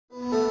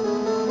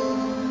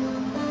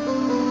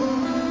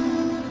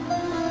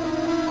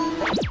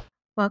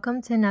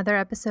Welcome to another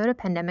episode of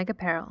Pandemic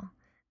Apparel.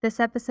 This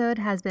episode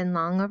has been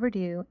long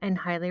overdue and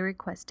highly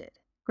requested.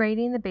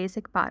 Grading the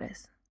basic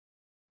bodice.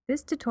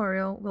 This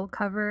tutorial will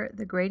cover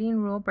the grading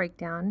rule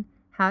breakdown,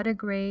 how to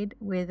grade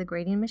with a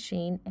grading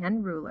machine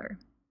and ruler.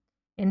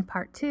 In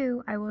part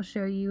 2, I will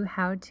show you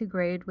how to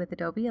grade with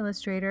Adobe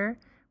Illustrator,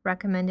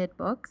 recommended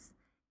books,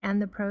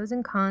 and the pros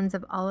and cons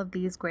of all of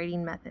these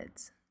grading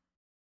methods.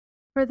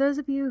 For those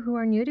of you who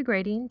are new to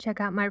grading,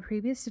 check out my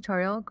previous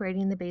tutorial,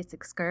 Grading the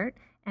Basic Skirt,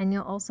 and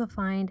you'll also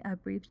find a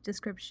brief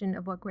description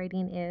of what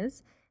grading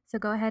is. So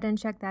go ahead and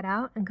check that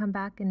out and come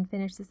back and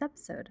finish this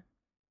episode.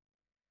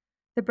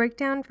 The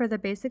breakdown for the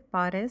basic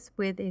bodice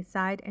with a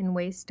side and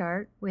waist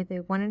start with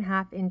a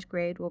 1.5 inch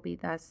grade will be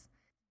thus.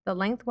 The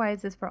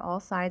lengthwise is for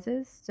all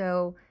sizes,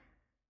 so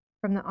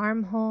from the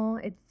armhole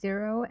it's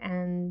 0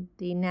 and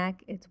the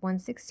neck it's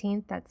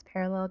 1/16, that's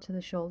parallel to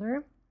the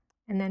shoulder.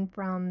 And then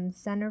from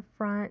center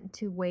front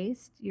to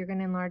waist, you're going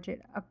to enlarge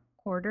it a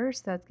quarter,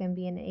 so that's going to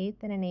be an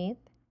eighth and an eighth.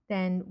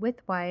 Then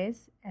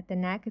widthwise, at the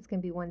neck, it's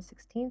going to be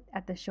 1/16.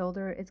 At the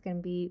shoulder, it's going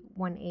to be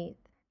 1/8.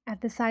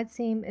 At the side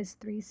seam is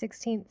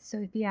 3/16. So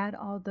if you add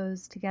all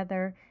those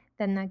together,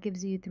 then that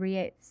gives you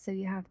 3/8. So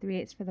you have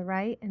 3/8 for the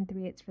right and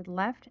 3/8 for the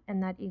left,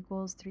 and that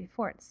equals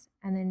 3/4.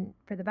 And then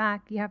for the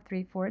back, you have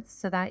 3/4,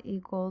 so that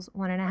equals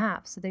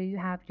 1.5. So there you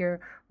have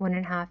your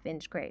 1.5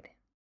 inch grade.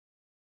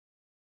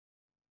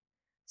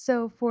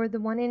 So for the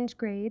 1 inch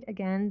grade,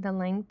 again, the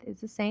length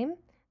is the same.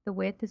 The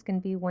width is going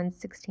to be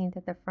 1/16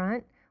 at the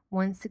front,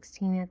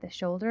 1/16 at the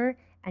shoulder,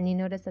 and you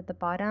notice at the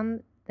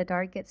bottom, the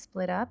dart gets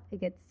split up.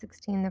 It gets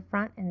 16 in the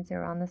front and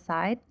 0 on the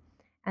side.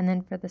 And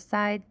then for the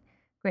side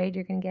grade,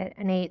 you're going to get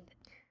an eighth.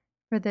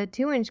 For the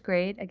 2 inch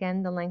grade,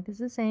 again, the length is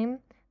the same.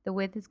 The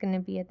width is going to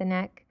be at the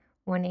neck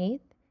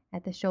 1/8.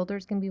 At the shoulder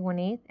is going to be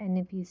 1/8. And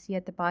if you see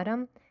at the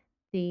bottom,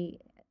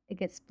 it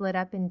gets split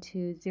up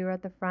into 0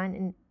 at the front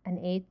and an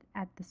eighth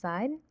at the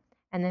side.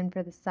 And then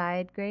for the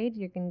side grade,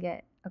 you're going to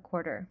get a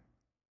quarter.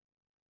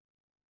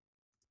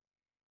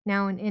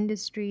 Now in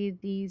industry,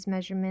 these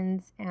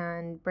measurements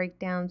and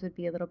breakdowns would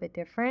be a little bit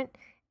different.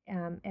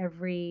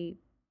 Every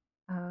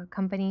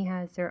company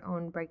has their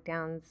own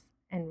breakdowns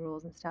and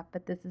rules and stuff,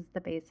 but this is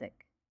the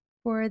basic.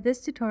 For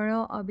this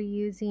tutorial, I'll be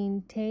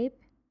using tape,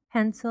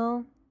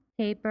 pencil,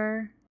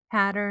 paper,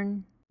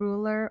 pattern,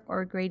 ruler,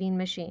 or grading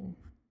machine.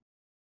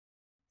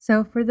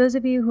 So for those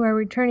of you who are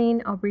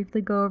returning, I'll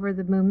briefly go over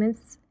the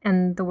movements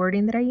and the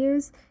wording that I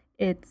use.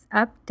 It's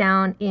up,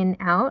 down, in,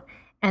 out,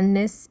 and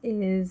this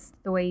is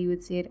the way you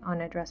would see it on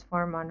a dress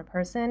form on a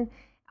person.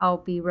 I'll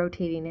be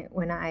rotating it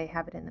when I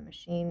have it in the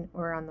machine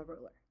or on the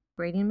ruler.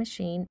 Grading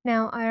machine.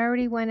 Now I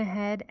already went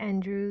ahead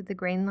and drew the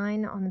grain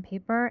line on the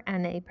paper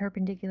and a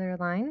perpendicular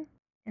line.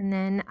 And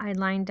then I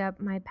lined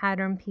up my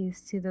pattern piece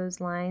to those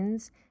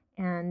lines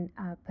and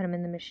put them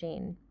in the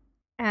machine.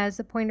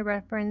 As a point of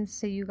reference,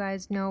 so you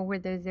guys know where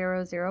the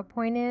 0, 0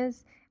 point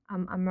is,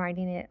 I'm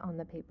writing it on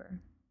the paper.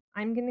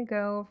 I'm going to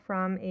go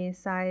from a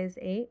size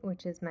 8,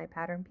 which is my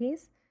pattern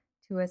piece,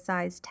 to a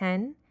size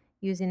 10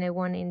 using a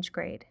 1 inch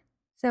grade.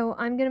 So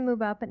I'm going to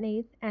move up an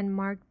eighth and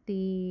mark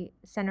the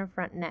center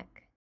front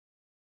neck.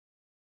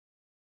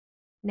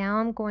 Now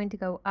I'm going to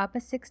go up a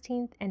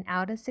 16th and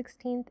out a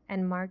 16th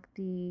and mark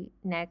the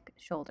neck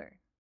shoulder.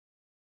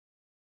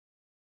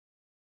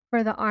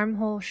 For the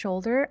armhole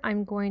shoulder,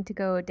 I'm going to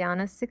go down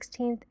a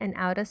 16th and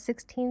out a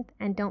 16th,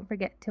 and don't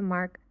forget to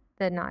mark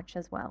the notch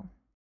as well.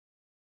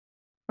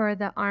 For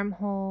the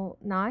armhole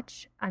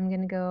notch, I'm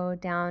going to go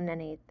down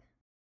an eighth.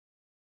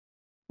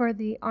 For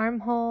the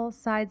armhole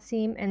side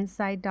seam and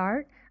side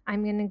dart,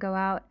 I'm going to go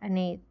out an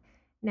eighth.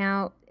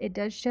 Now, it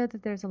does show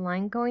that there's a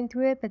line going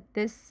through it, but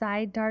this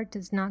side dart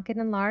does not get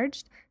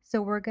enlarged,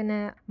 so we're going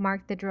to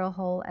mark the drill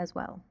hole as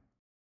well.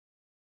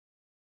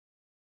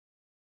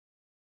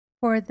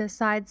 For the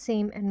side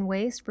seam and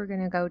waist, we're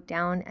going to go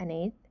down an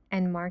eighth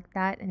and mark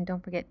that, and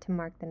don't forget to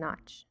mark the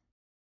notch.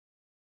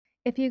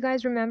 If you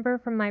guys remember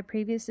from my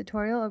previous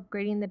tutorial of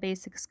grading the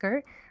basic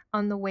skirt,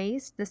 on the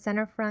waist, the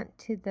center front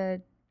to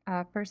the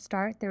first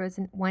start, there was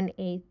a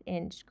 1/8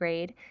 inch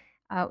grade.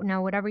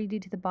 Now, whatever you do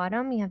to the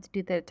bottom, you have to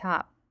do the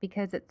top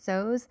because it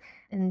sews,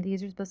 and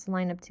these are supposed to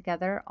line up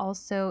together.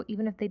 Also,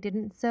 even if they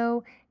didn't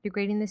sew, you're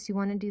grading this, you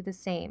want to do the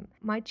same.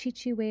 My cheat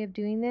sheet way of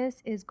doing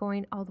this is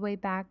going all the way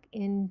back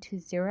into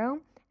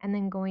 0 and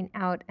then going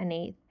out an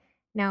eighth.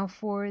 Now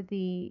for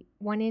the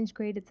 1 inch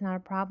grade, it's not a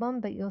problem,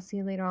 but you'll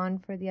see later on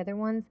for the other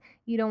ones,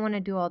 you don't want to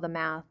do all the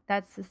math.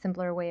 That's the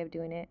simpler way of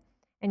doing it.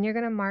 And you're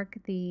going to mark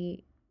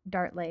the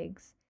dart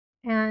legs.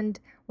 And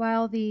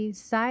while the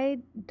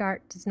side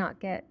dart does not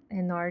get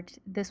enlarged,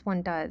 this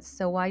one does.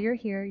 So while you're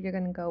here, you're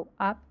going to go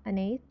up an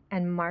eighth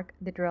and mark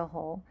the drill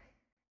hole.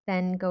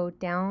 Then go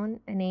down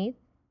an eighth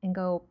and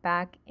go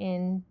back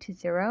into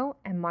 0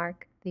 and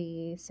mark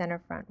the center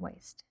front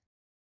waist.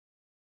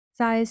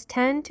 Size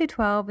 10 to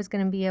 12 is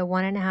going to be a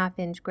 1.5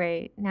 inch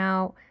grade.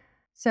 Now,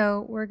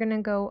 so we're going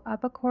to go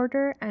up a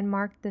quarter and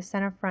mark the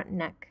center front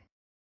neck.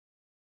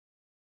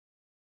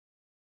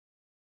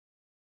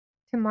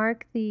 To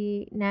mark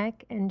the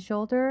neck and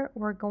shoulder,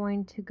 we're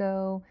going to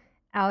go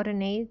out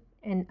an eighth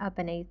and up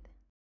an eighth.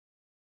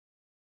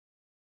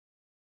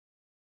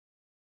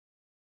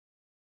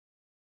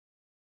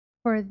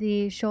 For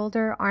the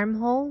shoulder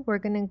armhole, we're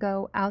going to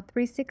go out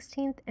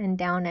 3/16 and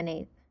down an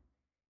eighth.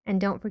 And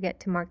don't forget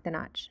to mark the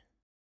notch.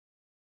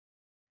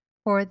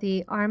 For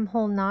the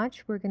armhole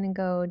notch, we're going to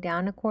go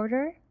down a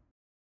quarter.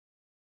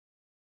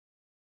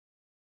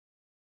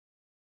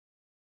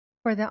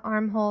 For the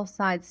armhole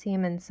side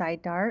seam and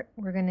side dart,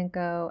 we're going to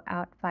go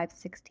out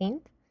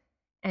 5/16.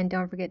 And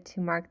don't forget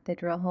to mark the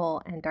drill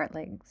hole and dart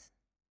legs.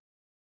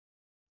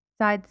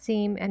 Side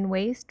seam and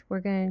waist,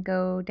 we're going to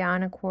go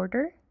down a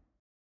quarter.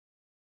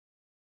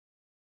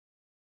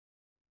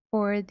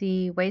 For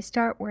the waist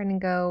dart, we're going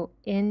to go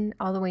in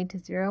all the way to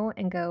 0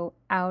 and go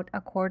out a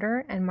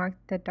quarter and mark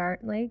the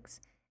dart legs.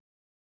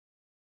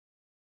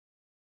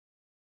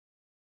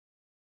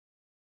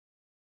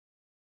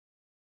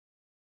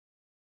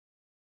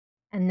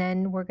 And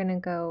then we're going to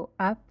go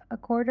up a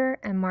quarter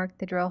and mark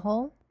the drill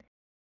hole.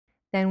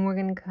 Then we're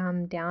going to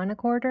come down a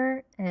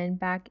quarter and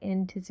back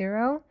into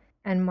 0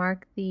 and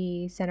mark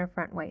the center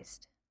front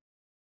waist.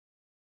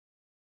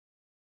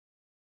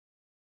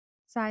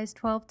 Size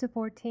 12 to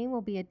 14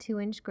 will be a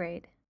 2-inch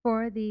grade.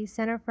 For the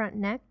center front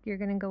neck, you're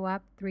going to go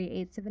up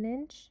 3/8 of an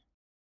inch.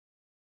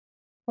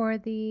 For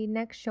the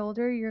neck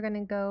shoulder, you're going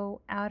to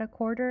go out a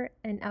quarter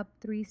and up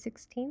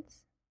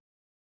 3/16.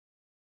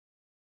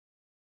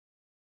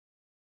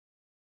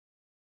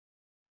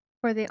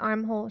 For the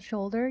armhole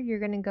shoulder, you're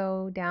going to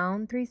go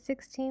down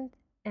 3/16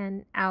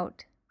 and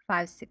out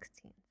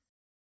 5/16.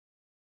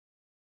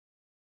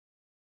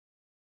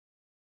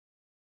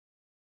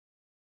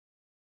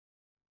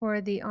 For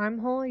the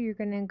armhole, you're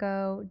going to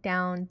go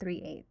down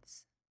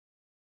 3/8.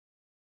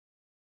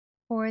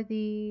 For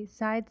the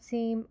side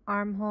seam,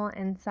 armhole,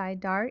 and side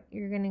dart,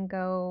 you're going to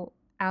go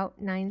out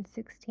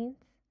 9/16.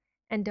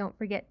 And don't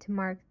forget to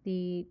mark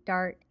the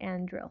dart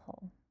and drill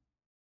hole.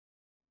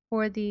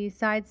 For the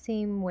side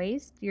seam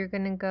waist, you're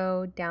going to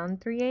go down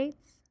 3/8.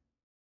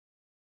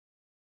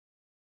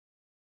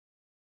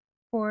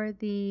 For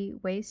the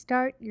waist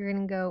dart, you're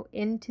going to go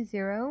into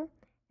 0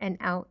 and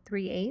out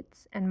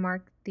 3/8 and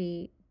mark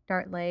the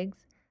dart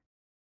legs.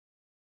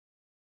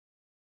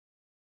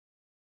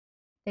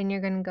 Then you're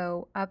going to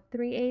go up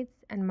 3/8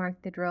 and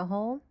mark the drill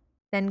hole.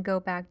 Then go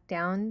back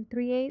down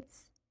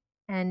 3/8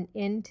 and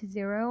into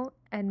 0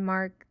 and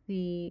mark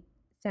the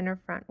center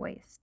front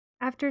waist.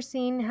 After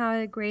seeing how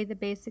to grade the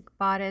basic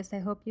bodice, I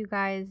hope you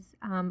guys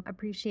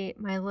appreciate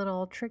my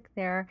little trick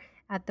there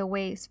at the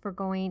waist for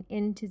going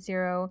into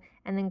 0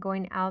 and then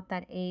going out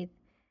that eighth.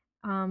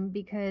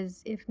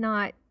 Because if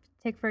not,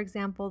 take for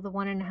example the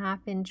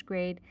 1.5-inch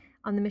grade,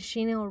 on the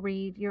machine it'll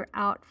read you're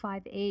out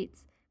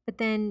 5/8, but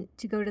then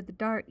to go to the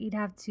dart you'd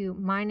have to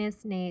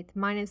minus an eighth,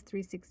 minus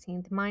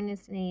 3/16,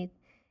 minus an eighth,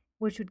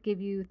 which would give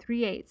you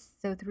 3/8.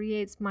 So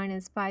 3/8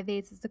 minus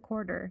 5/8 is a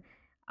quarter.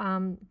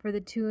 For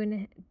the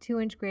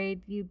 2-inch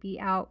grade, you'd be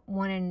out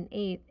 1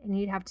 1/8, and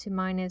you'd have to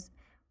minus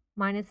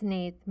an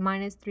eighth,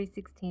 minus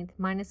 3/16,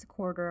 minus a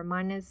quarter,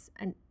 minus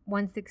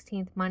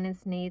 1/16,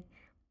 minus an eighth.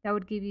 That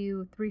would give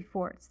you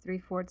 3/4.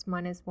 3/4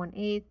 minus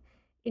 1/8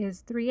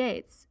 is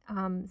 3/8.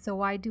 So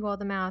why do all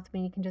the math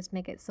when you can just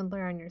make it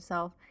simpler on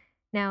yourself?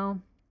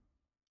 Now,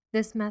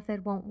 this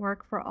method won't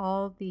work for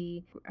all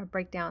the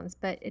breakdowns,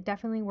 but it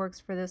definitely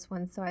works for this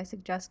one, so I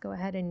suggest go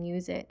ahead and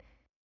use it.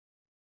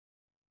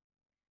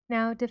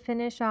 Now to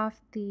finish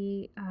off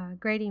the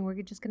grading,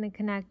 we're just going to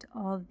connect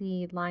all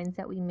the lines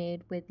that we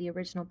made with the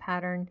original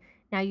pattern.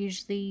 Now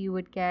usually you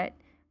would cut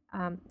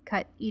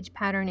each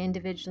pattern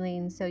individually,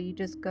 and so you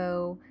just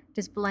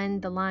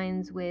blend the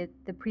lines with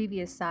the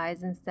previous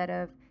size instead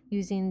of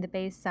using the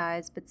base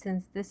size. But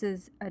since this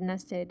is a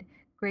nested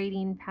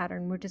grading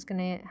pattern, we're just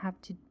going to have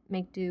to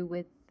make do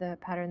with the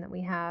pattern that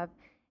we have,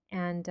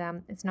 and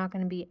it's not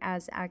going to be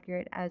as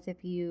accurate as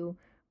if you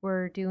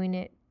were doing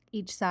it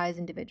each size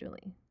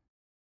individually.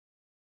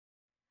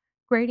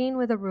 Grading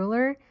with a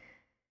ruler.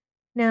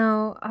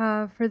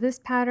 Now, for this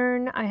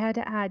pattern, I had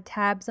to add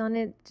tabs on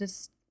it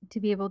just to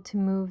be able to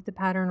move the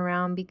pattern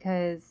around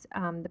because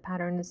the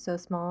pattern is so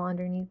small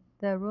underneath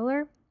the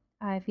ruler.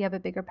 If you have a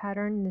bigger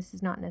pattern, this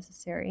is not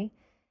necessary.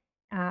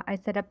 I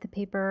set up the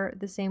paper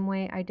the same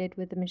way I did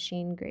with the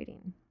machine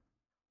grading.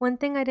 One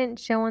thing I didn't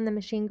show on the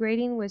machine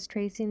grading was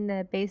tracing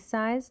the base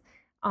size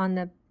on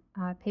the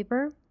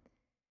paper.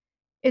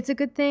 It's a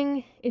good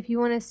thing if you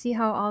want to see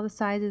how all the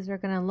sizes are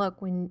going to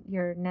look when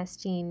you're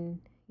nesting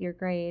your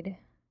grade.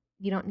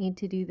 You don't need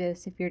to do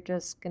this if you're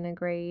just going to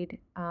grade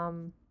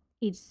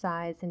each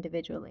size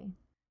individually.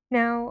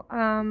 Now,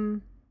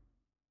 I'm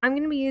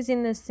going to be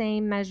using the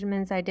same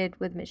measurements I did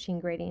with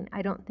machine grading.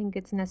 I don't think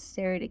it's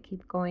necessary to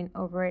keep going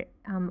over it.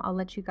 I'll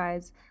let you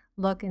guys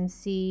look and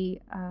see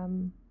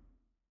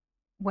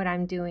what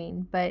I'm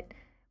doing, but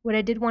what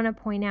I did want to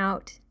point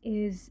out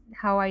is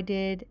how I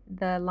did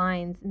the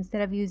lines.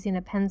 Instead of using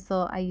a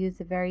pencil, I used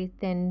a very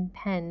thin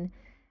pen,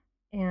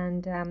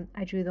 and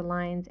I drew the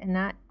lines, and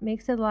that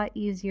makes it a lot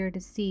easier to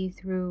see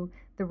through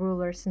the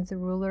ruler. Since the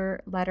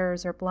ruler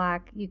letters are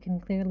black, you can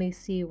clearly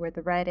see where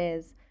the red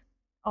is.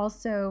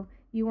 Also,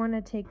 you want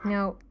to take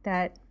note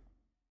that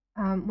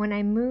when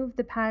I move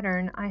the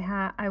pattern,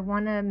 I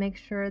want to make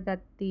sure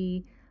that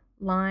the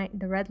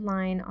red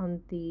line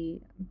on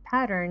the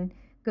pattern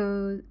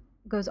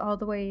goes all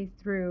the way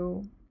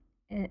through,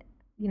 you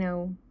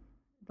know,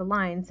 the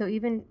line. So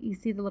even you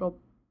see the little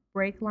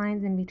break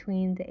lines in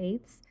between the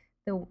eighths,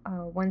 the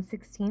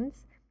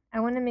 1/16. I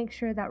want to make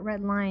sure that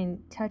red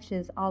line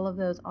touches all of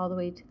those all the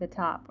way to the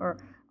top, or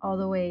all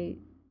the way,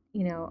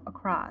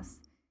 across.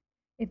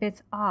 If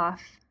it's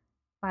off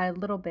by a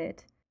little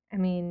bit, I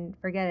mean,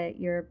 forget it.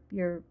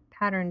 Your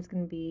pattern's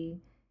going to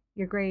be,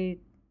 your grade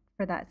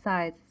for that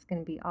size is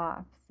going to be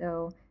off.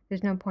 So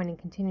there's no point in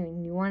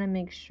continuing. You want to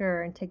make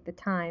sure and take the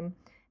time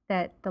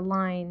that the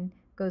line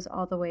goes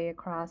all the way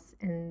across.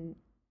 And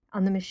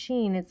on the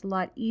machine, it's a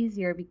lot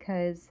easier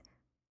because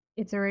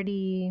it's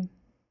already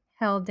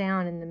held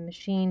down and the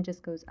machine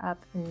just goes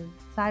up and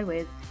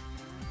sideways.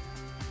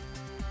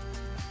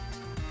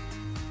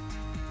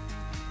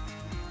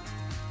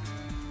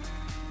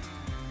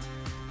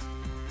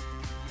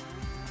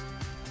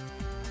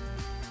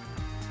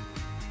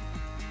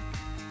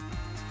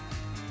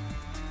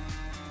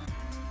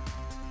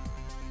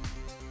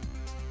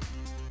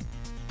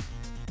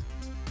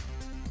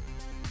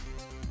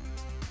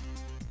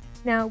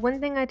 Now, one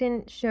thing I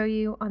didn't show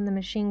you on the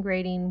machine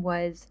grading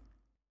was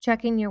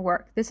checking your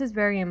work. This is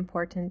very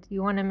important.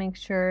 You want to make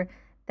sure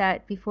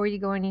that before you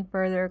go any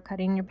further,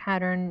 cutting your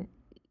pattern,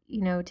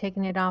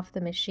 taking it off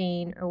the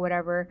machine or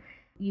whatever,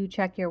 you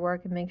check your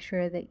work and make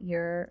sure that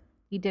you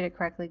did it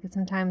correctly, because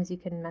sometimes you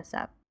can mess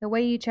up. The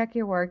way you check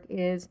your work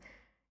is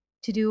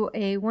to do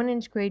a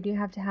 1-inch grade. You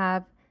have to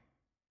have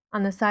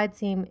on the side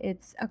seam,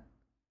 it's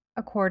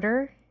a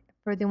quarter.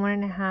 For the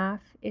 1.5,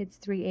 it's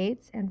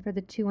 3/8, and for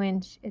the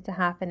 2-inch, it's a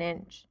 1/2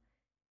 inch.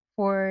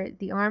 For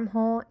the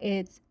armhole,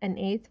 it's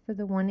 1/8 for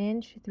the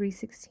 1-inch,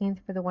 3/16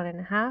 for the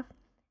 1.5,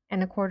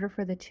 and a quarter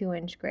for the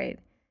 2-inch grade.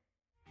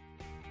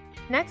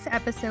 Next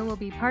episode will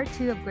be part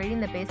 2 of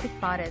grading the basic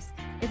bodice.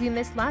 If you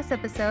missed last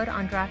episode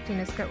on drafting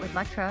a skirt with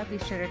Lectra, be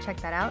sure to check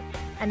that out.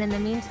 And in the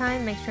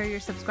meantime, make sure you're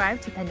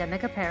subscribed to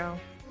Pandemic Apparel.